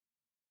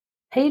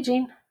Hey,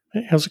 Jean.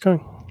 Hey, how's it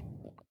going?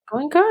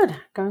 Going good.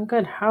 Going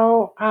good.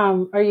 How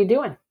are you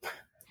doing?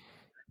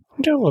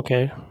 I'm doing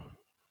okay.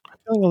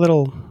 Feeling a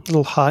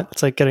little hot.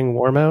 It's like getting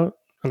warm out,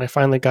 and I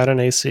finally got an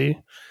AC.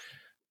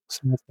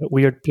 So it's that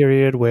weird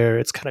period where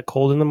it's kind of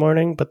cold in the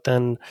morning, but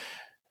then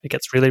it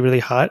gets really, really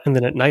hot, and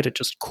then at night it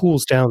just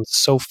cools down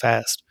so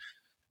fast.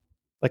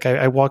 Like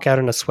I walk out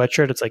in a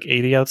sweatshirt, it's like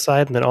 80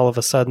 outside, and then all of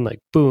a sudden, like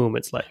boom,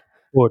 it's like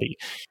 40.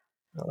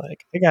 I'm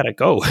like, I gotta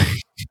go.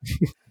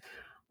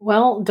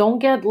 Well, don't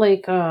get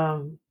like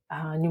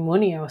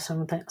pneumonia or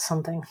something.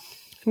 Something.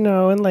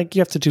 No, and like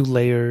you have to do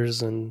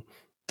layers, and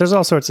there's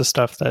all sorts of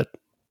stuff that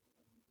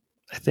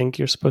I think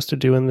you're supposed to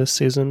do in this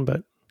season,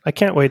 but I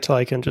can't wait till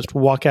I can just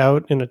walk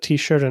out in a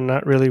t-shirt and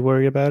not really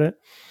worry about it.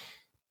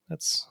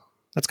 That's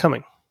that's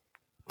coming.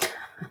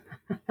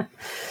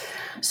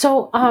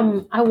 So,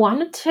 I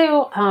wanted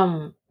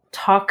to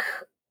talk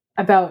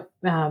about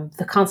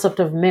the concept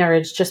of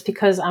marriage, just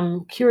because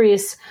I'm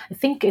curious. I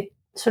think it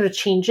sort of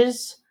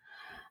changes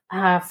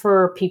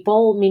for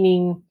people.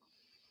 Meaning,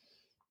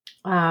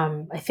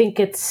 I think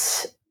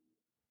it's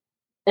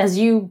as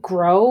you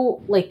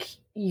grow, like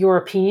your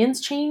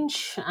opinions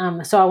change.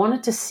 So, I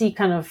wanted to see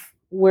kind of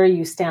where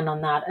you stand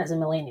on that as a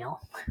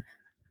millennial.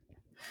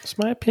 So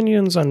my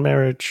opinions on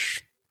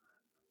marriage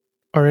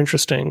are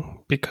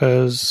interesting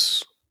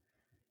because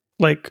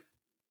like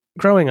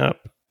growing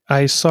up,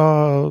 I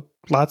saw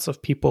lots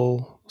of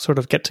people sort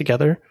of get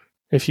together.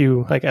 If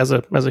you like as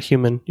a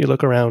human, you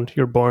look around,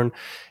 you're born,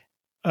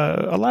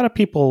 a lot of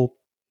people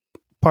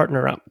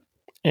partner up.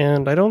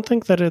 And I don't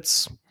think that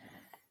it's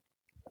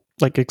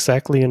like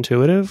exactly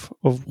intuitive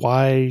of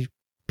why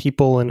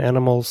people and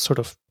animals sort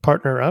of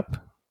partner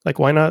up. Like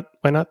why not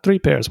three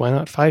pairs? Why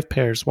not five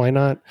pairs? Why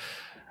not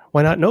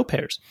no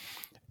pairs?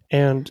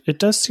 And it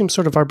does seem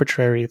sort of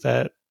arbitrary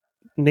that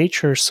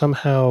nature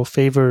somehow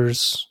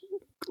favors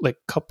like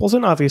couples,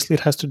 and obviously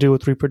it has to do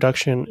with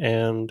reproduction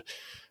and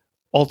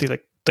all the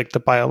like the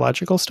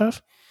biological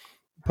stuff.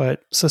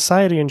 But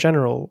society in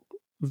general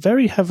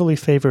very heavily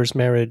favors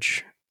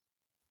marriage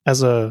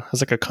as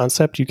like a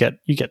concept. You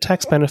get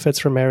tax benefits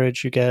for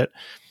marriage. You get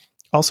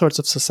all sorts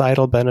of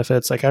societal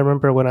benefits. Like I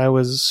remember when I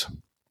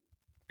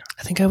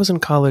think I was in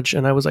college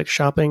and I was like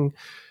shopping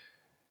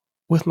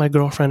with my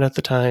girlfriend at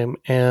the time,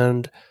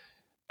 and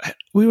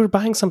we were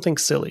buying something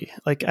silly,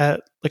 like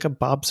at like a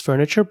Bob's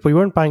Furniture. But we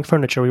weren't buying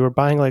furniture. We were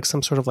buying like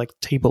some sort of like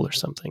table or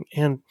something.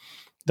 And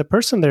the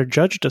person there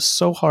judged us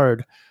so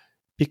hard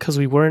because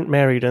we weren't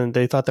married and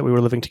they thought that we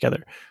were living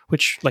together,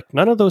 which like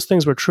none of those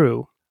things were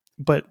true.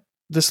 But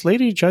this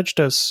lady judged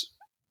us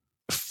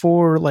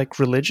for like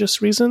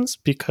religious reasons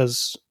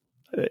because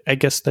I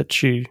guess that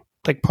she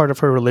like part of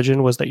her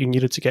religion was that you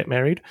needed to get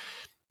married.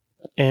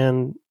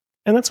 And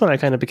that's when I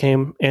kind of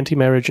became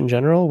anti-marriage in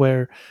general,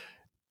 where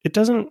it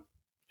doesn't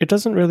it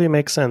doesn't really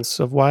make sense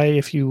of why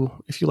if you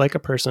like a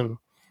person,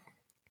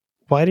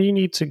 why do you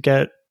need to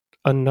get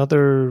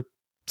another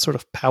sort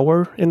of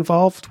power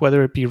involved,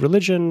 whether it be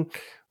religion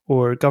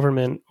or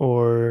government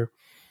or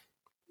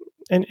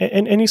and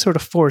any sort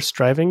of force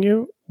driving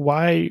you?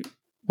 Why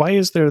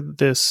is there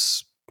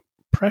this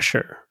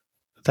pressure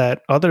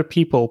that other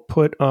people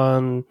put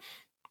on,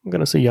 I'm going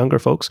to say younger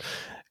folks,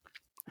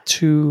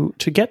 to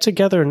get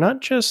together,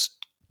 not just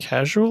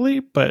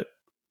casually but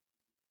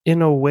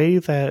in a way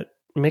that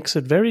makes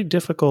it very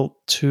difficult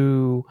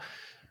to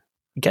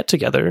get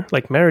together?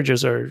 Like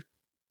marriages are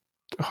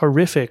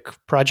horrific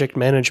project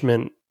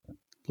management,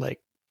 like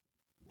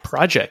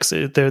projects.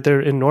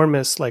 They're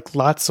enormous, like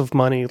lots of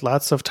money,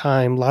 lots of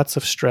time, lots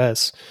of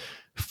stress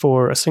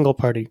for a single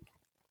party.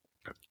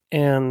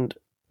 And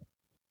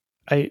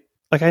I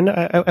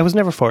was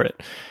never for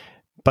it,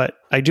 but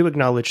I do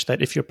acknowledge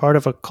that if you're part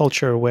of a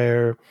culture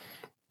where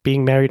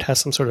being married has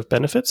some sort of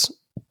benefits,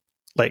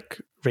 like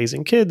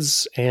raising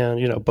kids,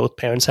 and both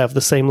parents have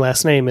the same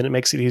last name, and it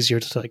makes it easier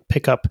to like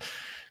pick up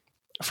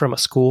from a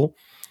school.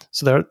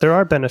 So there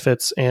are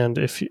benefits, and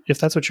if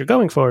that's what you're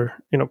going for,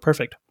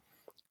 perfect.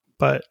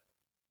 But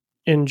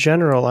in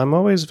general, I'm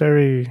always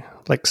very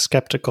like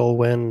skeptical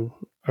when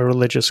a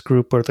religious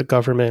group or the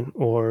government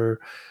or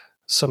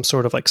some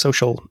sort of like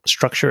social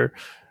structure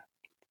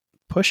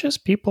pushes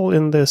people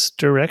in this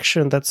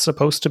direction that's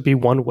supposed to be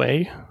one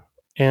way.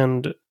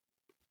 And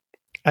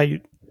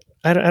I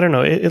I don't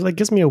know, it like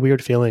gives me a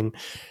weird feeling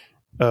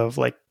of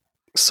like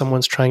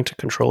someone's trying to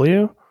control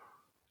you.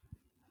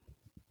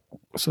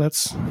 So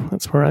that's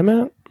where I'm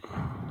at.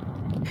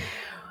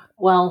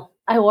 Well,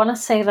 I want to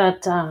say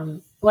that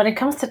when it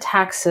comes to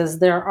taxes,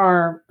 there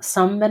are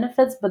some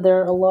benefits, but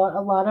there are a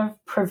lot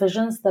of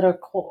provisions that are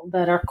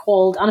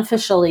called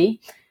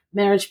unofficially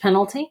marriage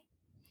penalty.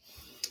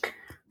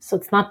 So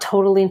it's not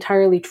totally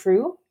entirely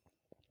true.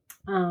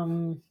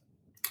 Um,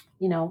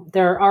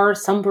 there are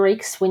some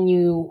breaks when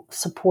you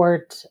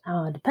support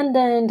a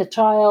dependent, a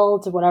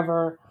child,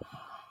 whatever,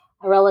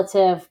 a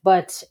relative,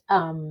 but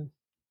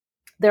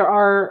there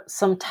are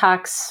some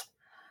tax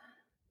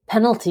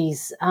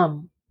penalties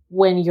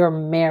when you're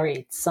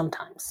married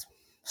sometimes.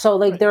 So,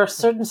 like, Right. there are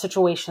certain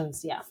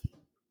situations, yeah.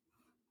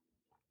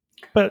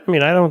 But I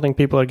mean, I don't think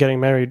people are getting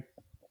married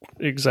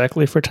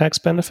exactly for tax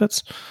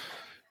benefits.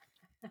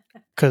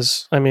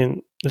 Because, I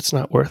mean, it's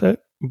not worth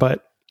it.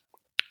 But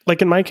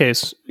like in my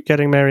case,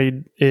 getting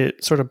married,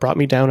 it sort of brought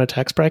me down a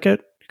tax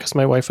bracket because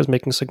my wife was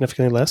making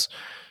significantly less.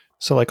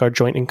 So like our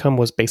joint income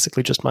was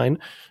basically just mine.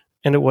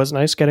 And it was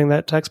nice getting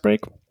that tax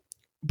break.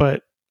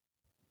 But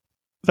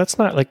that's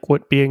not like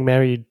what being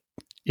married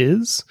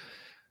is.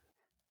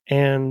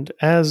 And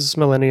as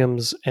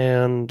millenniums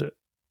and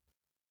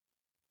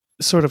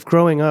sort of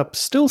growing up,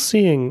 still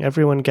seeing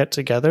everyone get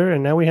together,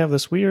 and now we have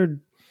this weird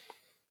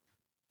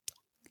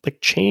like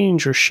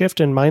change or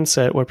shift in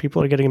mindset where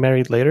people are getting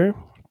married later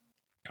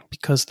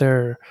because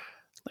they're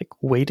like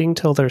waiting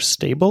till they're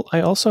stable.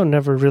 I also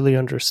never really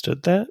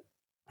understood that.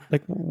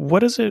 Like what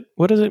does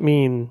it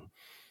mean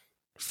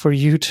for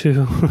you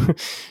to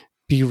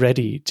be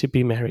ready to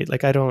be married?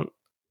 Like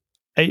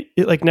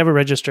it like never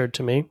registered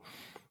to me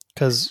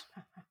because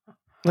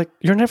like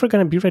you're never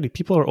going to be ready.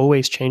 People are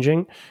always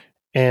changing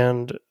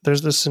and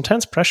there's this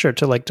intense pressure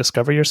to like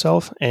discover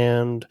yourself,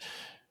 and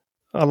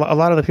a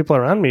lot of the people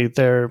around me,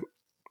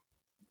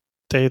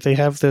 they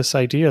have this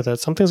idea that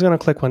something's going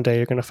to click one day.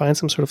 You're going to find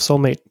some sort of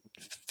soulmate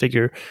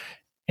figure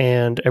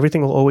and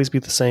everything will always be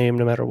the same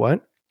no matter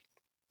what.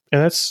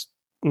 And that's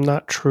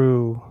not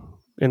true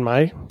in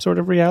my sort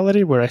of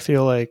reality, where I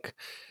feel like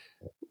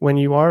when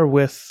you are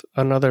with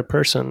another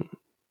person,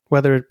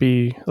 whether it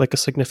be like a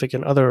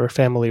significant other or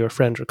family or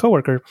friend or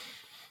coworker,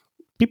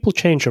 people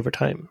change over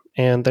time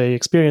and they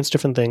experience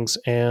different things.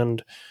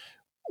 And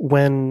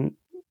when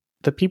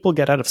the people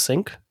get out of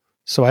sync,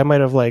 so I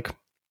might have like,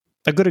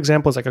 a good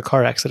example is like a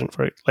car accident.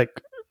 For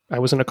like, I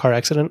was in a car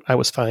accident, I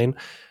was fine,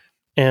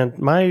 and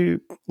my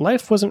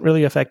life wasn't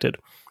really affected.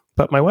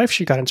 But my wife,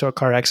 she got into a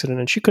car accident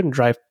and she couldn't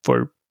drive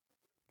for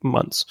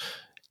months.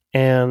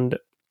 And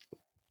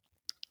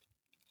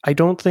I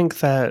don't think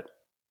that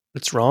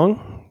it's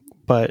wrong,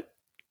 but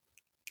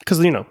because,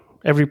 you know,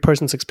 every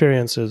person's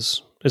experience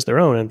is their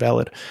own and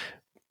valid.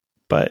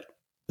 But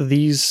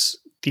these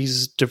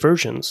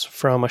diversions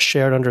from a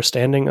shared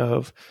understanding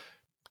of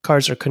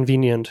cars are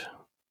convenient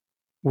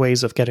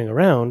ways of getting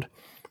around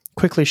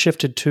quickly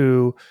shifted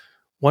to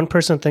one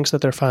person thinks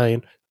that they're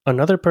fine,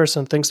 another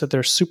person thinks that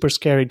they're super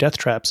scary death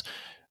traps.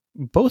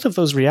 Both of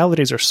those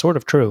realities are sort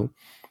of true.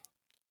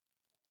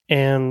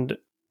 And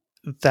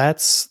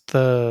that's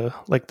the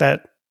like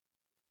that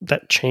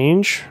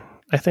change,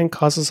 I think,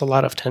 causes a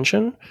lot of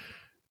tension.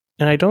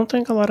 And I don't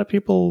think a lot of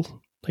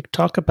people like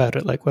talk about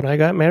it. Like when I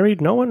got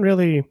married, no one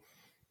really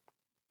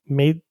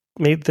made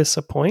this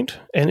a point.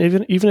 And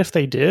even if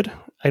they did,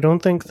 I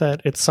don't think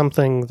that it's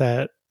something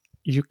that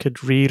you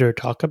could read or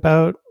talk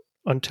about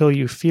until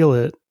you feel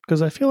it,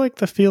 because I feel like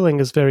the feeling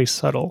is very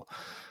subtle.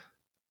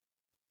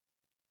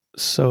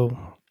 So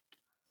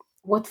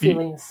what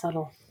feeling is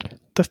subtle?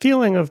 The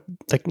feeling of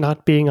like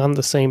not being on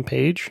the same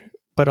page,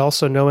 but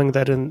also knowing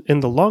that in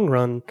the long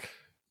run,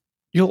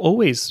 you'll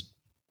always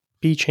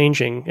be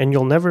changing and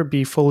you'll never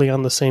be fully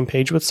on the same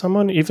page with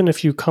someone, even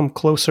if you come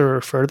closer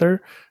or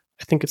further.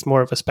 I think it's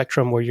more of a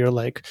spectrum where you're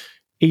like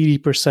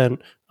 80%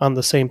 on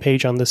the same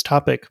page on this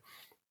topic,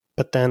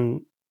 but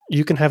then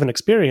you can have an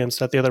experience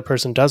that the other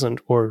person doesn't,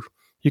 or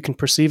you can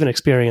perceive an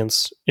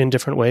experience in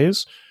different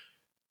ways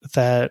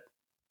that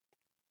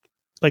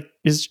like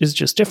is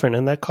just different,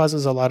 and that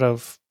causes a lot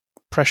of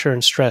pressure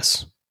and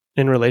stress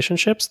in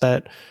relationships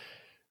that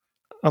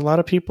a lot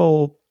of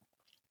people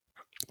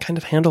kind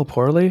of handle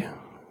poorly.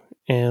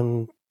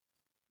 And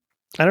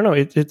I don't know,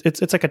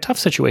 it's like a tough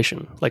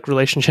situation, like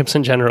relationships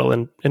in general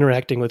and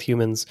interacting with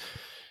humans.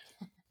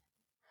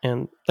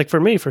 And like for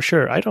me, for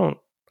sure, I don't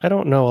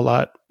know a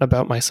lot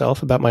about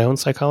myself, about my own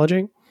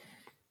psychology.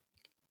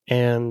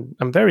 And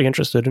I'm very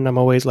interested, and I'm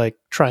always like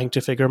trying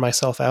to figure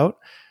myself out.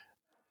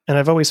 And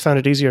I've always found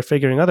it easier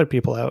figuring other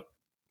people out.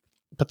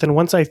 But then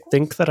once I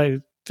think that I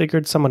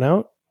figured someone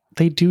out,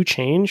 they do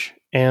change.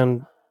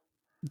 And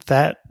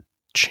that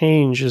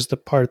change is the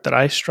part that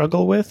I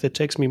struggle with. It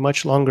takes me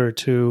much longer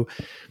to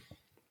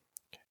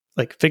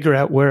like figure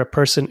out where a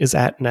person is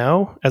at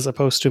now, as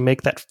opposed to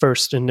make that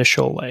first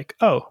initial like,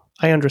 oh,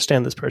 I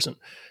understand this person.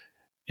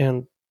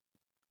 And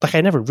like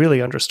I never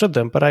really understood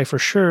them, but I for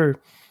sure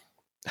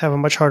have a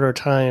much harder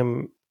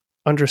time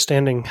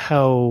understanding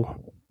how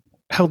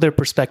their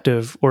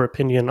perspective or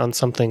opinion on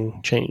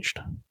something changed.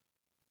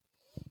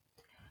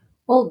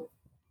 Well,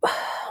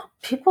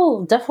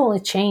 people definitely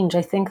change.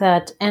 I think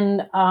that,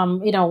 and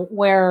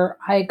where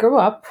I grew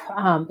up,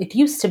 it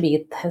used to be.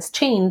 It has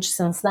changed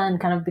since then.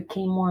 Kind of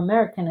became more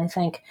American, I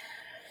think.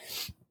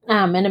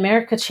 And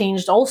America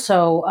changed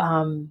also,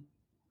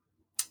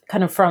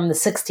 kind of from the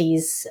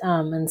 '60s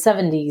and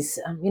 '70s.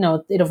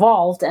 It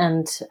evolved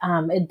and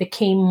it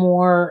became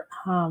more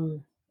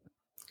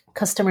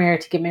customary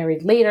to get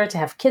married later, to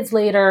have kids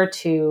later,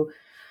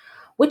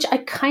 which I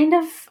kind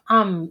of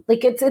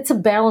like. It's a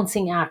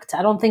balancing act.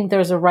 I don't think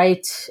there's a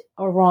right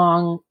or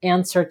wrong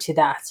answer to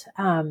that.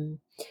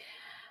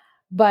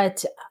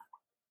 But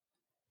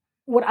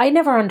what I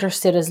never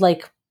understood is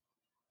like,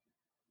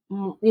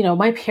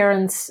 my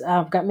parents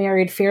got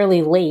married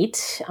fairly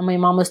late. My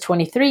mom was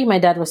 23, my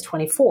dad was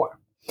 24.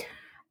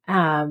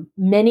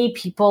 Many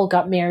people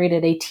got married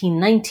at 18,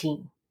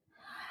 19.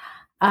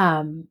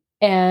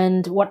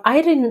 And what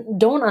I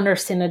don't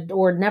understand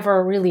or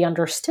never really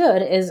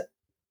understood is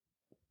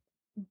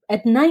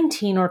at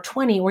 19 or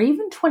 20 or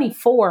even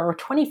 24 or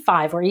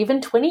 25 or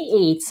even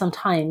 28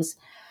 sometimes,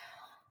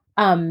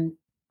 you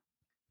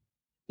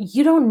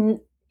don't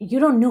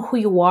know who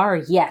you are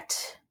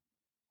yet.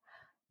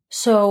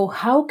 So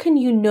how can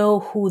you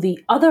know who the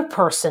other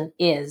person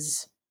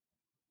is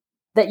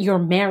that you're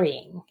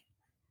marrying?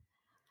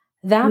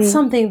 That's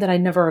something that I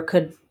never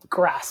could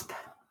grasp.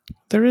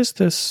 There is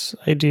this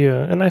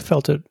idea, and I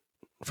felt it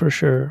for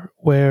sure,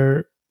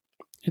 where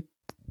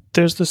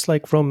there's this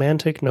like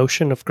romantic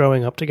notion of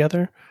growing up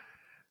together,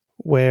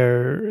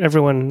 where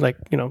everyone like,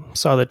 you know,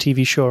 saw the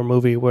TV show or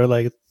movie where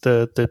like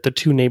the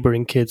two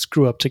neighboring kids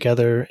grew up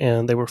together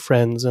and they were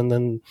friends, and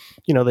then,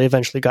 you know, they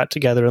eventually got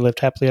together and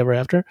lived happily ever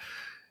after.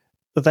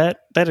 That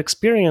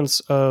experience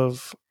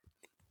of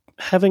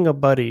having a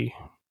buddy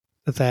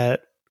that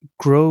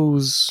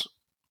grows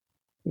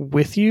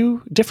with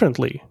you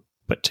differently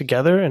but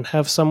together, and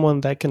have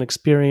someone that can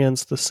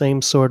experience the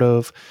same sort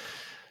of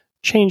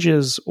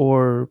changes,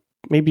 or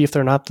maybe if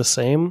they're not the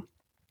same,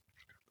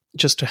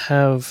 just to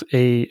have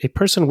a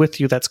person with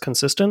you that's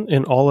consistent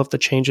in all of the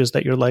changes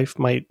that your life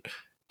might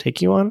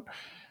take you on.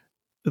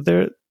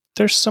 There's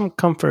some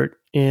comfort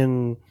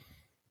in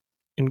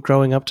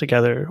growing up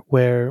together,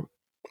 where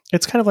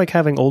it's kind of like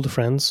having old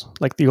friends.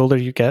 Like the older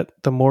you get,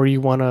 the more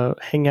you want to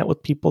hang out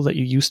with people that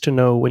you used to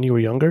know when you were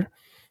younger,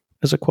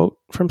 is a quote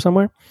from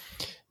somewhere.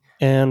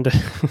 And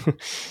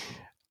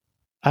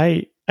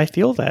I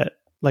feel that,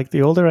 like,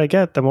 the older I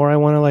get, the more I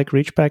want to like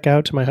reach back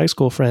out to my high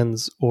school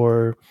friends,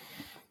 or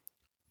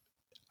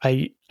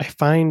I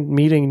find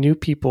meeting new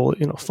people,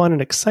 you know, fun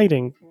and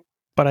exciting,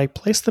 but I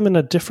place them in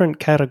a different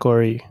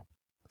category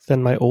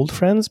than my old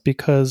friends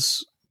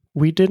because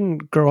we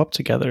didn't grow up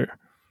together.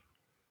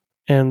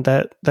 And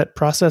that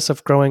process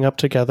of growing up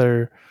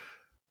together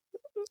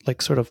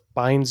like sort of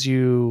binds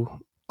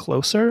you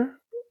closer.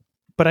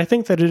 But I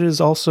think that it is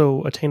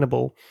also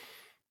attainable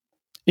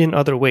in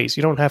other ways.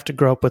 You don't have to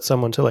grow up with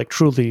someone to like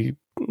truly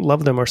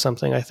love them or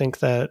something. I think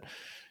that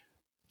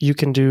you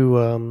can do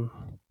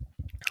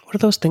what are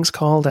those things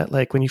called at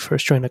like when you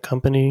first join a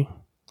company,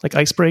 like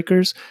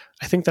icebreakers?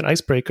 I think that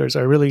icebreakers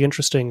are a really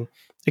interesting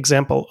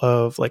example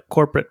of like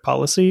corporate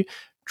policy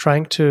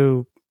trying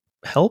to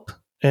help.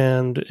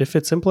 And if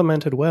it's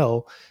implemented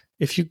well,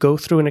 if you go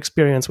through an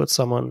experience with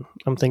someone,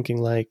 I'm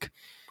thinking like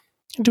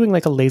doing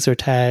like a laser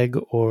tag,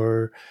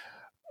 or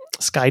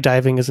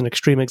skydiving is an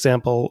extreme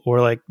example,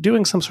 or like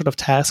doing some sort of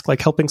task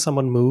like helping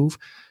someone move.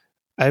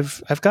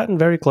 I've gotten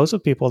very close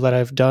with people that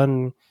I've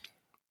done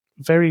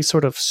very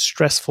sort of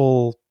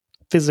stressful,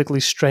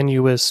 physically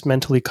strenuous,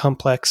 mentally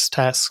complex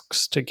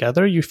tasks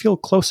together. You feel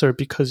closer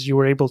because you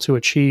were able to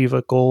achieve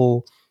a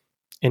goal,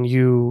 and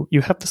you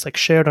have this like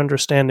shared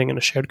understanding and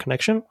a shared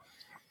connection.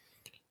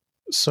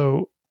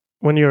 So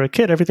when you're a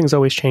kid, everything's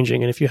always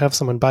changing, and if you have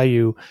someone by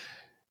you,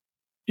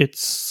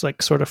 it's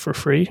like sort of for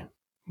free.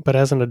 But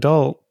as an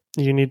adult,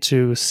 you need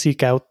to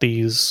seek out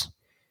these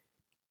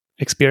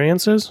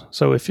experiences.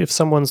 So if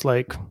someone's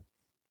like,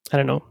 I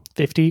don't know,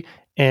 50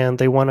 and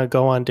they want to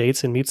go on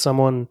dates and meet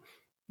someone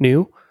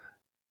new,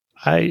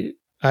 I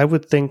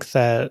would think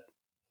that,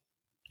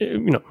 you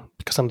know,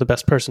 because I'm the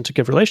best person to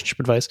give relationship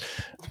advice,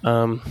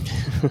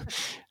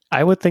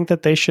 I would think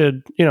that they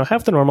should, you know,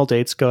 have the normal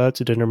dates, go out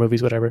to dinner,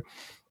 movies, whatever,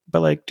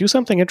 but like do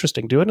something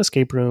interesting, do an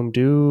escape room,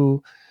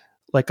 do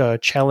like a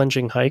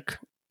challenging hike,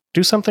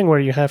 do something where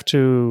you have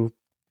to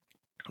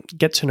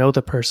get to know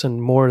the person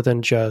more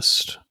than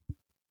just,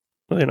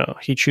 you know,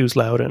 he chews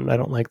loud and I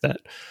don't like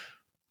that.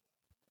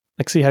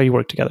 Like, see how you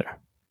work together.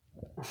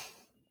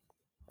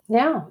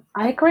 Yeah,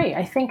 I agree.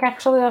 I think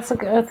actually that's a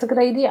good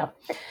idea.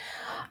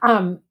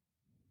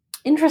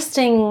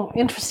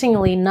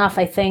 Interestingly enough,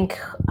 I think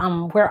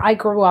where I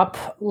grew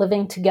up,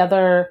 living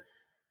together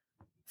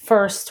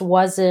first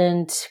was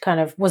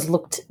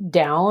looked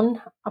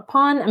down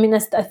upon. I mean,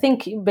 I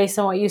think based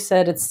on what you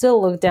said, it's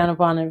still looked down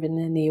upon even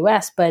in the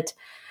U.S., but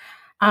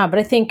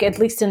I think at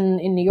least in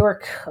New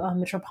York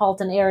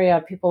metropolitan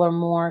area, people are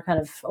more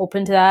kind of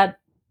open to that.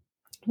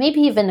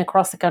 Maybe even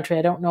across the country.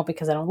 I don't know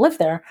because I don't live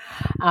there.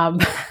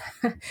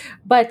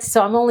 But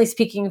so I'm only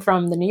speaking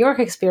from the New York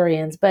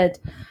experience, but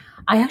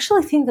I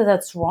actually think that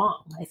that's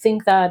wrong. I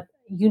think that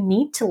you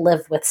need to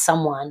live with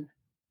someone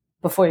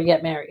before you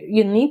get married.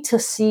 You need to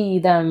see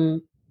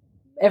them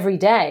every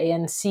day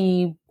and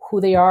see who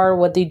they are,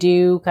 what they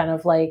do, kind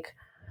of like,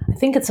 I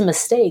think it's a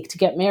mistake to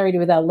get married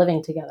without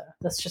living together.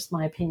 That's just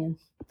my opinion.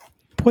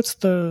 What's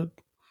the,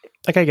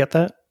 like, I get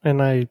that,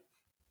 and I,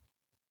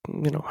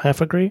 you know,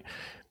 half agree,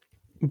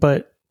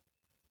 but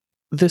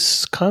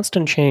this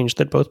constant change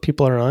that both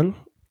people are on,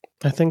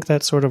 I think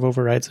that sort of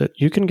overrides it.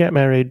 You can get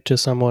married to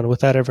someone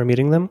without ever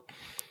meeting them.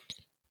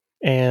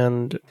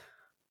 And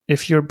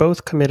if you're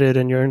both committed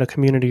and you're in a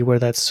community where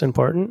that's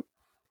important,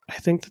 I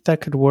think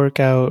that could work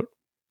out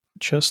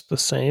just the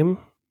same.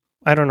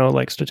 I don't know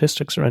like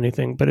statistics or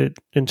anything, but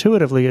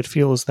intuitively it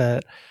feels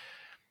that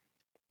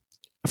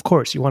of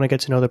course, you want to get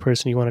to know the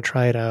person, you want to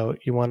try it out,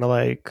 you want to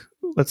like,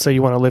 let's say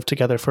you want to live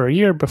together for a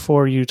year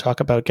before you talk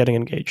about getting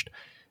engaged.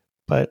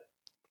 But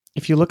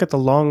if you look at the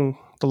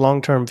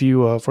long-term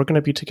view of we're going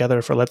to be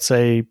together for, let's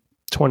say,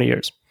 20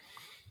 years,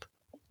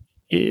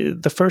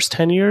 the first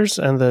 10 years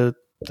and the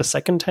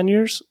second 10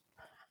 years,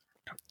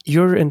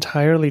 you're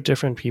entirely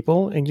different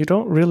people, and you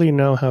don't really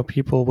know how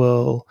people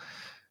will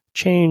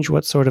change,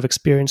 what sort of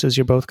experiences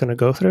you're both going to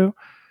go through.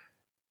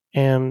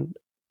 And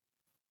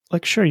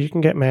like, sure, you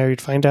can get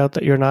married, find out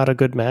that you're not a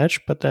good match,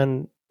 but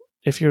then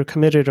if you're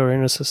committed or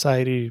in a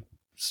society,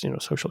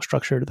 social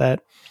structure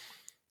that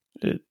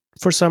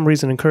for some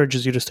reason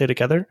encourages you to stay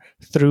together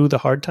through the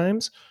hard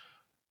times,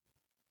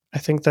 I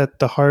think that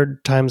the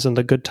hard times and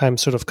the good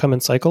times sort of come in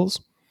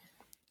cycles.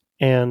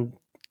 And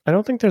I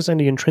don't think there's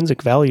any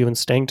intrinsic value in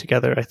staying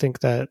together. I think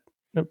that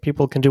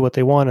people can do what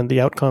they want, and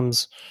the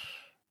outcomes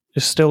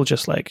is still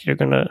just like you're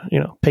going to,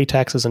 pay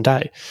taxes and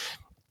die.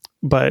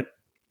 But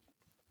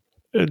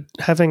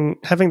having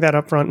that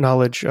upfront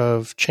knowledge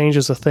of change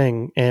is a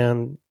thing,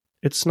 and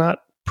it's not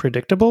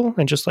predictable,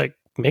 and just like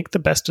make the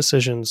best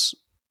decisions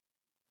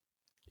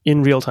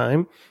in real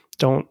time.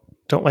 Don't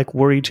like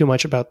worry too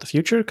much about the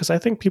future, because I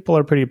think people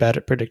are pretty bad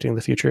at predicting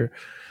the future.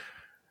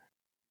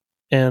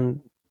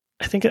 And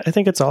I think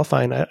it's all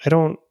fine.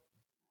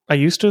 I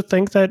used to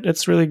think that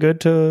it's really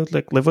good to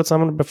like live with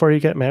someone before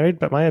you get married,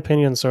 but my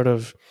opinion sort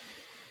of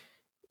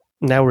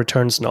now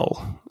returns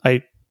null.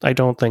 I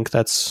don't think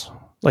that's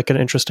like an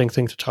interesting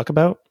thing to talk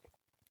about.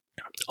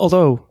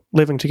 Although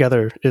living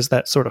together is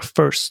that sort of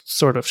first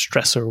sort of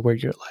stressor where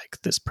you're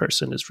like, this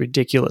person is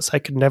ridiculous. I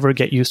could never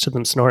get used to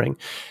them snoring.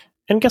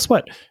 And guess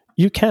what?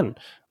 You can.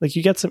 Like,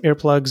 you get some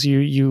earplugs,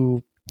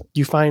 you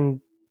find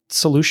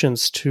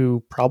solutions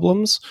to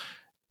problems.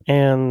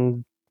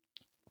 And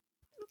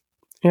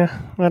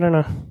yeah, I don't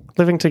know.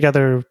 Living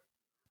together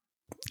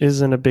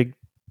isn't a big,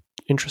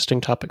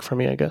 interesting topic for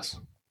me, I guess.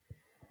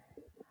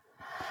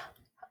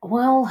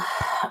 Well,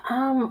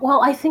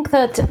 I think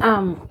that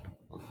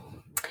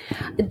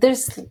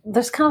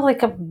there's kind of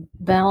like a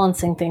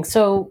balancing thing.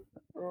 So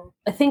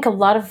I think a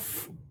lot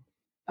of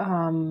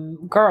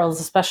girls,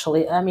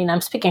 especially, I mean,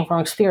 I'm speaking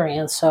from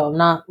experience, so I'm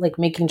not like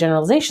making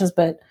generalizations,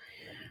 but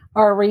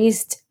are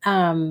raised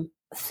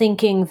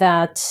thinking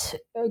that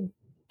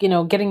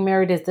getting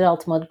married is the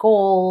ultimate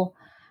goal.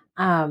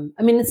 I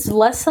mean, it's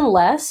less and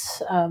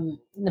less in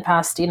the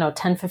past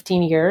 10,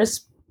 15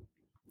 years.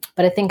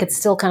 But I think it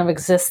still kind of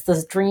exists,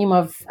 this dream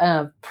of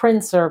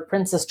Prince or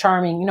Princess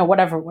Charming,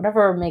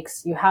 whatever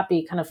makes you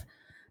happy kind of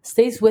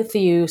stays with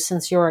you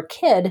since you're a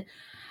kid.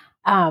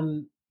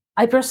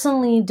 I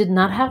personally did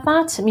not have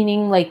that,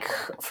 meaning like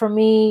for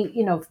me,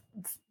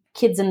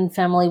 kids and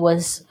family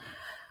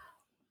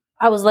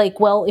I was like,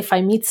 well, if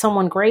I meet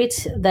someone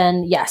great,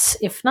 then yes.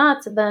 If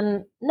not,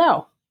 then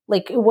no.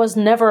 Like, it was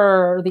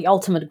never the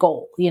ultimate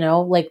goal,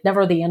 like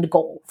never the end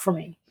goal for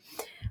me.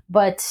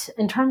 But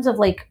in terms of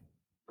like,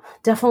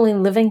 definitely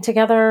living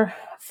together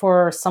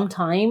for some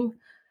time,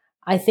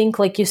 I think,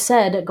 like you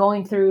said,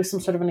 going through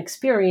some sort of an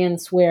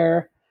experience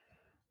where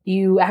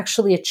you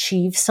actually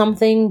achieve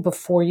something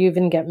before you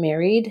even get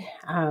married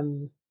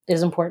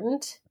is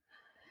important.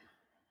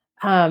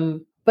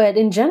 But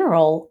in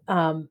general,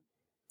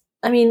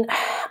 I mean,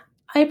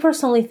 I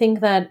personally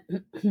think that,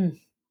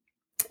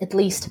 at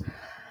least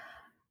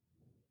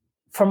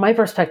from my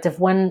perspective,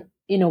 when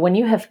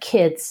you have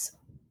kids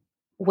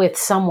with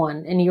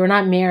someone and you're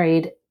not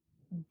married,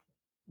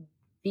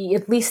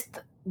 at least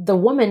the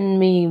woman in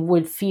me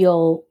would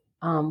feel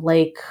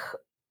like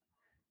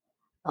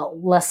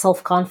less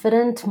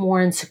self-confident, more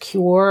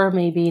insecure,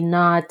 maybe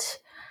not,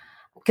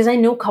 because I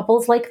know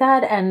couples like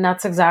that, and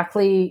that's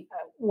exactly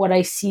what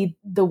I see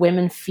the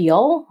women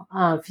feel.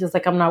 Feels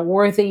like I'm not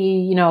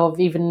worthy, of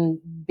even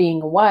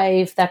being a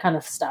wife, that kind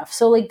of stuff.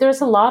 So like,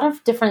 there's a lot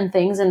of different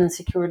things and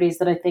insecurities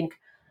that I think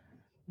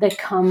that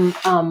come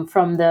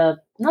from the,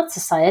 not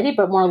society,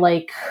 but more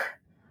like,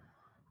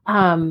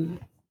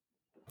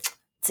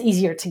 it's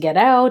easier to get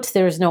out.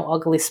 There's no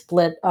ugly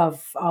split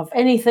of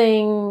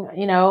anything,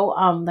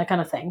 that kind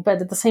of thing. But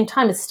at the same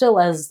time, it's still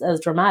as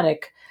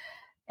dramatic.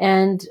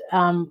 And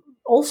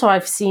also,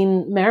 I've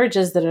seen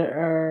marriages that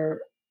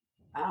are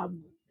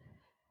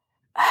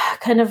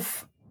kind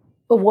of,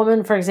 a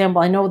woman, for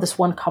example. I know this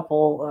one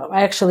couple.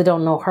 I actually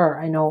don't know her.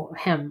 I know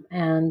him,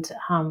 and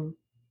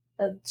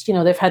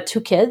they've had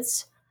 2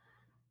 kids,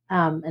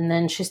 and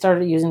then she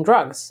started using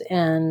drugs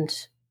and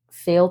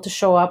failed to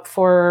show up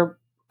for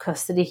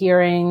custody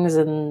hearings,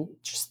 and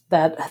just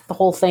that the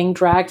whole thing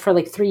dragged for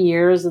like 3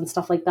 years and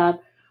stuff like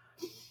that.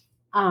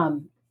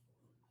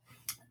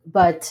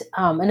 But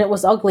and it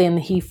was ugly, and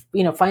he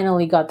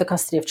finally got the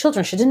custody of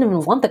children. She didn't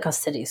even want the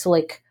custody. So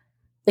like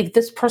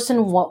this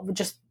person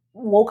just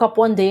woke up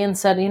one day and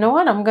said, you know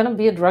what, I'm gonna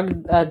be a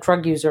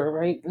drug user,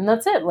 right? And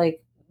that's it,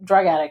 like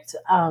drug addict.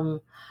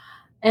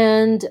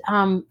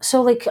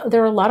 So like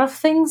there are a lot of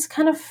things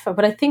kind of,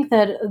 but I think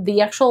that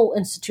the actual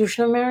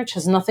institution of marriage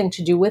has nothing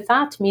to do with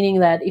that, meaning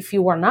that if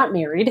you were not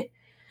married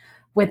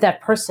with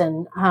that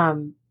person,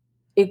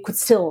 it could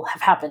still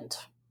have happened.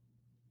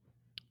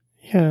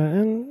 Yeah,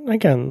 and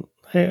again,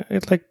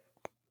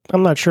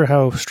 I'm not sure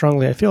how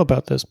strongly I feel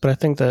about this, but I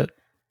think that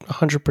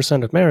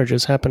 100% of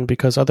marriages happen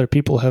because other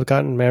people have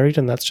gotten married,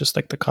 and that's just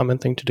like the common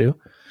thing to do.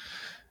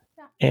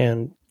 Yeah.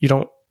 And you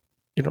don't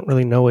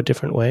really know a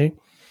different way.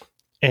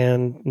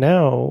 And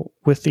now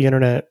with the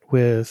internet,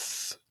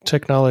 with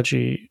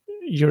technology,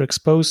 you're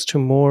exposed to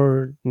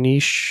more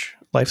niche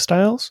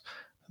lifestyles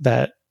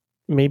that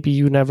maybe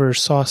you never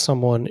saw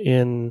someone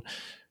in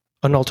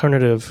an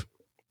alternative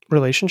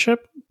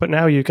relationship, but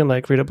now you can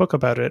like read a book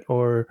about it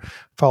or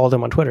follow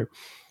them on Twitter.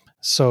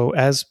 So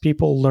as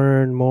people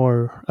learn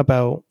more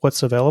about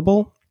what's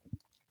available,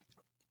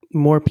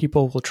 more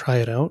people will try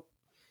it out.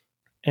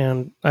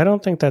 And I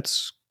don't think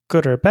that's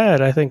good or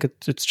bad. I think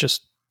it's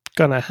just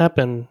going to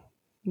happen.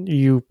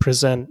 You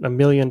present a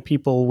million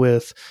people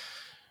with,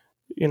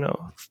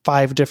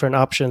 5 different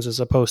options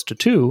as opposed to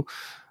 2.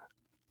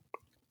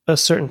 A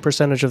certain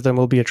percentage of them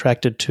will be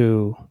attracted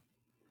to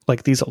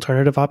like these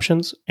alternative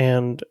options.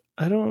 And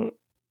I don't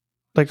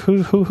like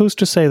who's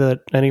to say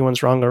that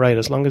anyone's wrong or right,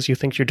 as long as you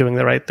think you're doing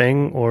the right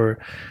thing or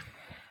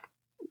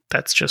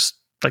that's just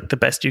like the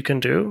best you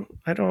can do.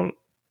 I don't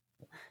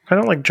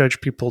like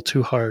judge people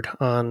too hard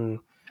on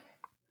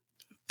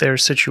their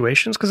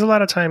situations, because a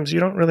lot of times you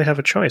don't really have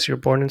a choice. You're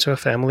born into a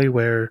family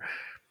where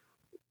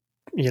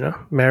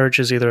marriage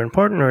is either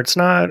important or it's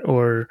not,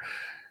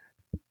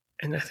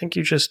 and I think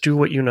you just do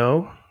what you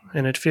know.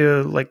 And it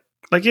feel like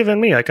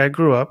even me, like I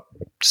grew up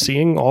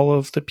seeing all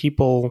of the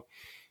people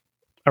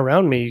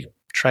around me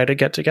try to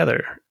get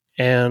together,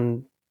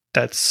 and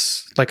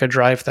that's like a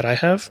drive that I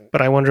have.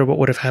 But I wonder what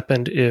would have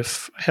happened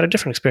if I had a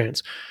different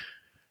experience.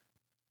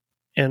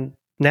 And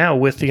now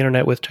with the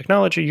internet, with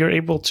technology, you're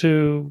able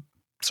to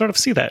sort of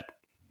see that.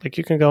 Like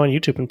you can go on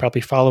YouTube and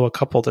probably follow a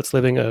couple that's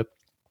living a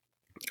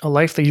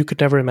life that you could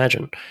never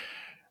imagine.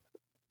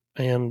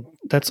 And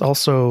that's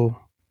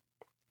also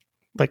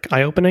like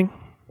eye opening.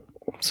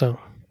 So,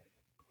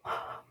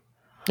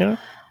 yeah,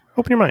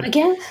 open your mind. I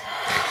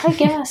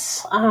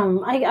guess.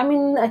 I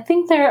mean, I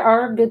think there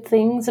are good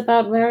things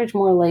about marriage.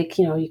 More like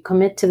you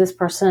commit to this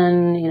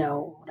person,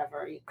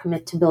 whatever you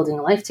commit to building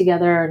a life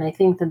together. And I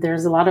think that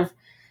there's a lot of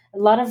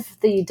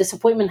the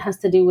disappointment has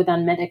to do with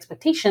unmet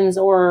expectations,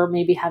 or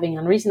maybe having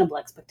unreasonable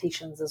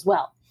expectations as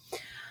well.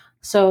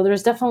 So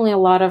there's definitely a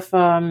lot of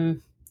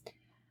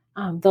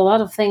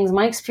things.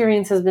 My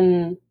experience has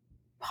been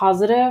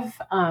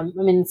positive. I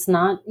mean, it's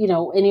not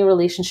any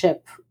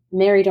relationship,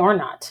 married or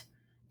not,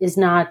 is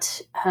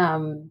not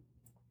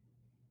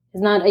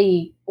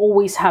a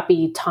always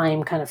happy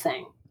time kind of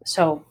thing.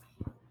 So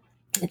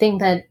I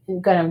think that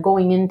kind of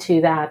going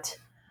into that,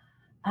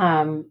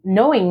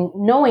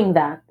 knowing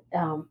that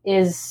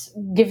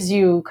gives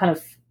you kind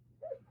of,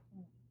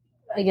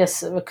 I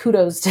guess,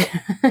 kudos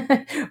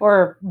to,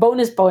 or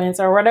bonus points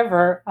or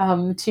whatever,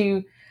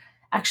 to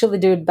actually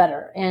do it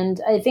better. And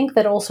I think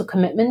that also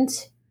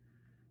commitment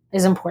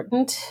is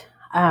important,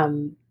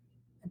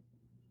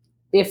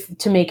 if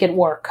to make it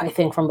work, I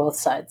think, from both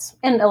sides,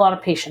 and a lot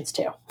of patience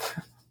too.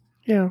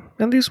 Yeah,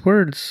 and these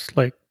words,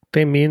 like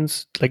they mean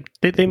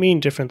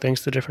different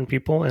things to different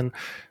people. And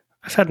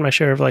I've had my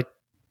share of like,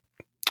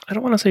 I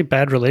don't want to say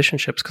bad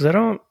relationships, because I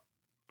don't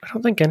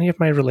think any of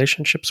my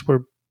relationships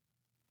were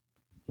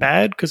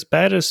bad, because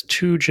bad is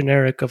too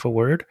generic of a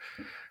word.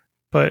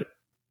 But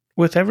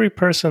with every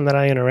person that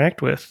I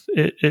interact with,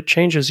 it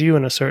changes you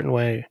in a certain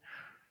way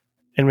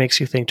and makes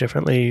you think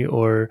differently,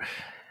 or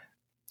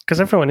because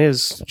everyone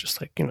is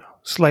just like,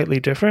 slightly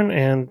different,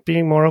 and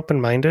being more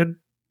open-minded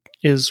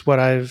is what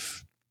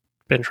I've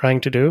been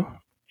trying to do.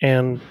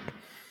 And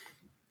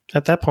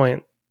at that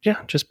point,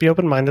 yeah, just be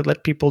open-minded,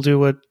 let people do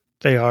what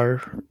they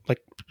are,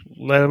 like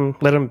let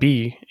them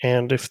be.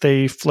 And if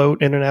they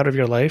float in and out of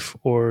your life,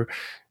 or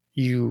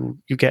you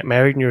get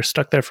married and you're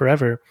stuck there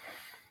forever,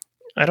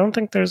 I don't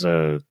think there's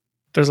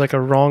like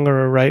a wrong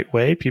or a right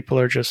way. People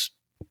are just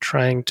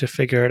trying to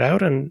figure it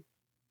out, and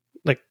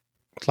like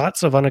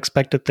lots of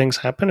unexpected things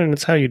happen, and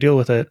it's how you deal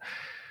with it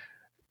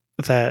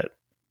that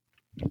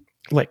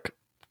like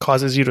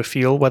causes you to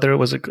feel whether it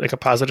was like a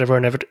positive or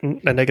a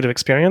negative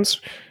experience.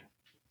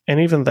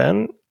 And even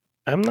then,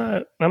 I'm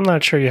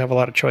not sure you have a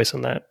lot of choice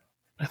in that.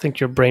 I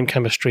think your brain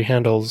chemistry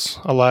handles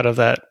a lot of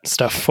that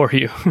stuff for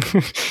you.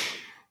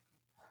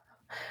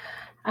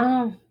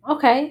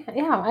 Okay,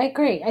 yeah, I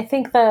agree. I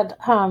think that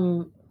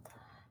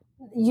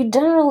you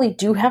generally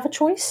do have a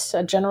choice,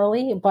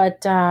 generally,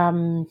 but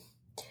I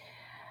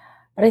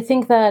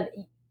think that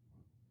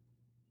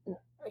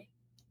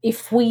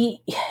if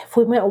we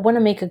want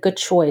to make a good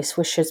choice,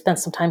 we should spend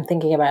some time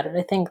thinking about it.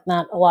 I think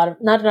not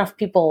enough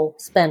people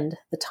spend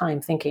the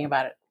time thinking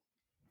about it.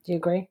 Do you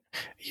agree?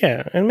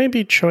 Yeah, and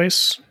maybe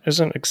choice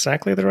isn't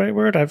exactly the right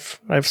word.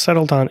 I've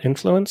settled on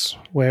influence,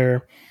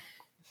 where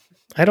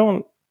I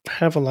don't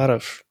have a lot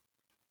of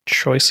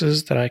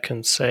choices that I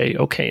can say,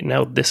 okay,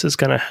 now this is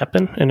going to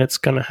happen and it's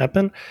going to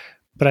happen.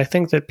 But I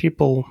think that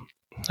people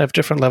have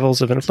different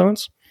levels of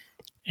influence,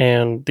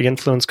 and the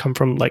influence come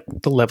from like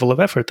the level of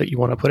effort that you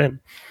want to put in.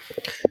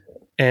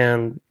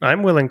 And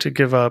I'm willing to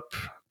give up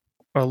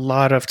a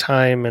lot of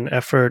time and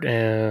effort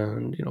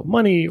and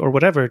money or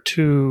whatever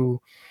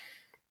to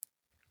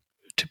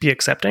be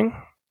accepting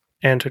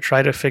and to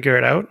try to figure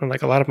it out. And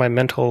like a lot of my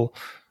mental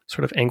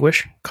sort of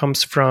anguish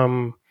comes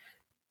from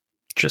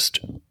just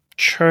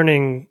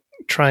churning,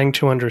 trying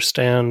to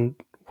understand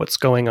what's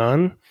going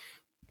on.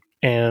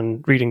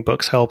 And reading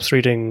books helps,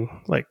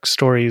 reading like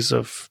stories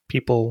of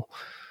people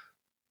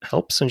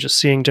helps, and just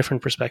seeing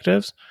different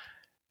perspectives.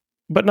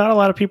 But not a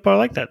lot of people are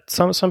like that.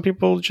 Some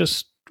people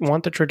just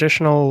want the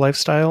traditional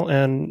lifestyle,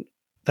 and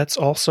that's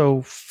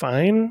also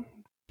fine.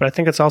 But I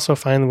think it's also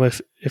fine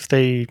with if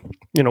they,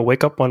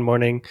 wake up one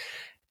morning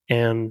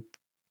and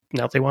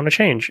now they want to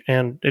change,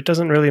 and it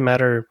doesn't really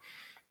matter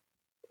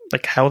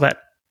like how that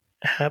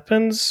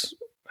happens.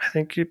 I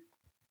think you,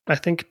 I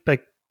think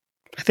like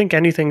I think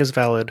anything is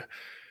valid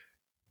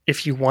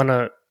if you want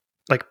to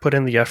like put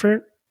in the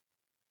effort,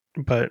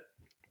 but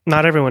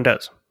not everyone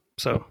does.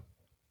 So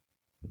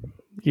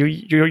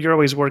you're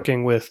always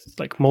working with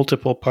like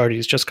multiple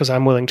parties. Just because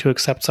I'm willing to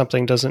accept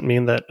something doesn't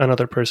mean that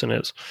another person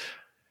is.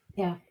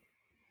 Yeah,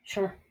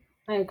 sure.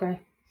 I agree.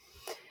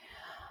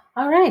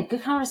 All right.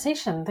 Good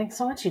conversation. Thanks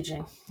so much,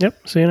 Eugene.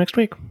 Yep. See you next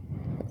week.